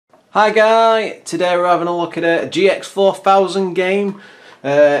Hi guy, today we're having a look at a GX4000 game.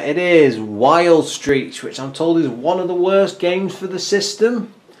 It is Wild Street, which I'm told is one of the worst games for the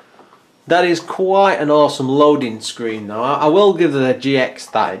system. That is quite an awesome loading screen though. I will give the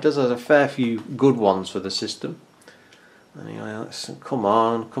GX that. It does have a fair few good ones for the system. Anyway, let's come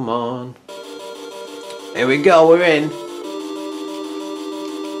on. Here we go, we're in.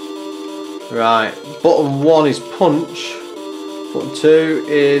 Right, button 1 is punch. Button 2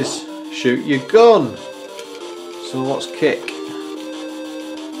 is shoot your gun. So what's kick?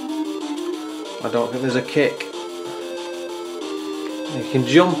 I don't think there's a kick. You can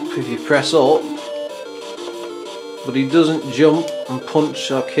jump if you press up, but he doesn't jump and punch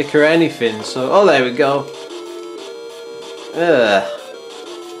or kick or anything. So, oh, there we go.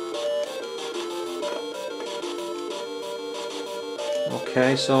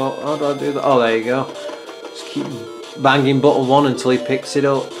 Okay, so how do I do that? Oh, there you go. Just keep banging button 1 until he picks it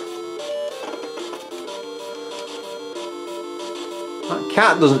up. That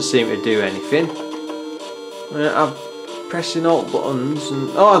cat doesn't seem to do anything. I'm pressing alt buttons and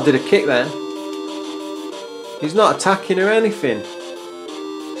oh, I did a kick then. He's not attacking or anything.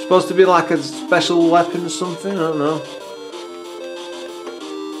 It's supposed to be like a special weapon or something, I don't know.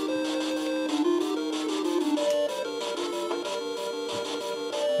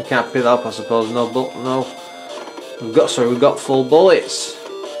 We can't pick that up, I suppose. No. We've got full bullets.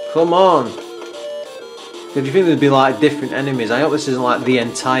 Come on. Do you think there'd be like different enemies? I hope this isn't like the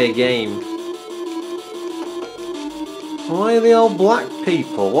entire game. Why are they all black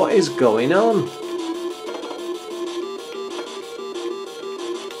people? What is going on?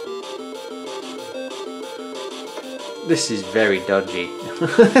 This is very dodgy.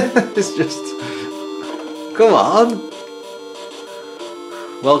 It's just... Come on.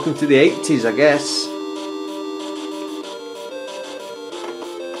 Welcome to the 80s, I guess.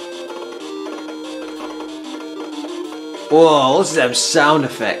 Whoa, what's them sound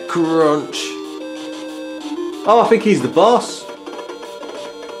effect? Crunch. Oh, I think he's the boss.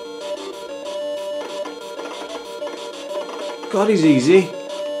 God, he's easy.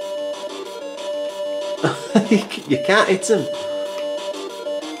 You can't hit him.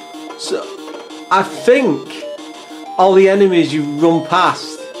 So, I think all the enemies you run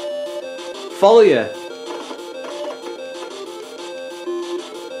past follow you.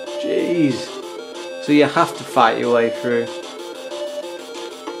 Jeez. So you have to fight your way through.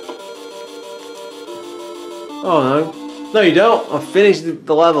 Oh no. No you don't. I've finished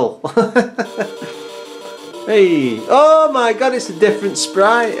the level. Hey. Oh my god, it's a different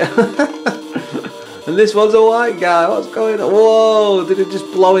sprite. And this one's a white guy. What's going on? Whoa, did it just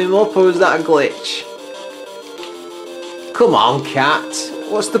blow him up or was that a glitch? Come on, cat.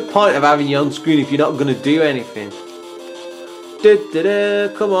 What's the point of having you on screen if you're not going to do anything?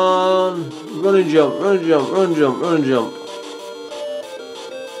 Come on. Run and jump.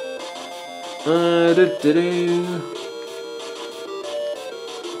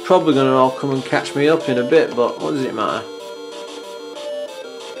 Probably going to all come and catch me up in a bit, but what does it matter?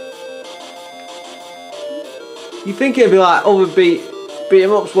 You think it'd be like other beat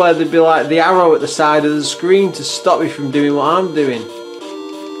 'em ups where there'd be like the arrow at the side of the screen to stop me from doing what I'm doing.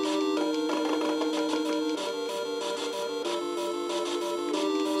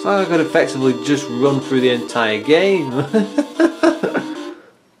 So I could effectively just run through the entire game.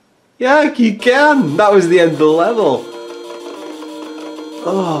 Yeah, you can. That was the end of the level.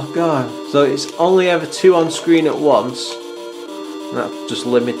 Oh god. So it's only ever 2 on screen at once. And that's just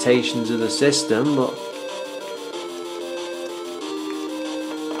limitations of the system, but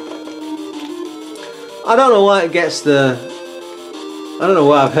I don't know why it gets the... I don't know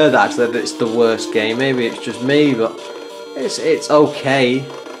why I've heard actually that it's the worst game. Maybe it's just me, but it's okay.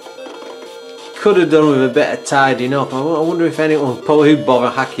 Could have done with a bit of tidying up. I wonder if anyone probably would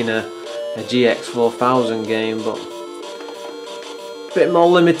bother hacking a GX4000 game, but a bit more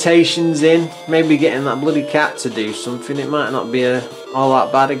limitations in. Maybe getting that bloody cat to do something. It might not be all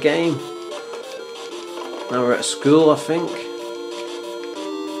that bad a game. Now we're at school, I think.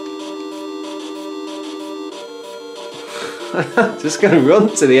 Just gonna run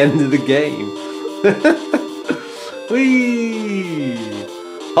to the end of the game. Whee!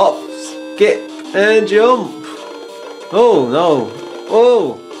 Hop, skip, and jump. Oh no!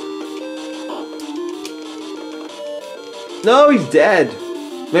 Whoa! No, he's dead.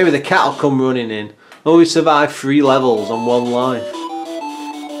 Maybe the cat will come running in. Oh, we survived 3 levels on 1 life.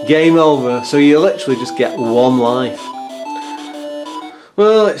 Game over. So you literally just get 1 life.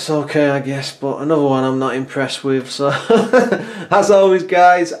 Well, it's okay I guess, but another one I'm not impressed with, so as always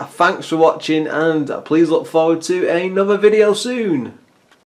guys, thanks for watching and please look forward to another video soon.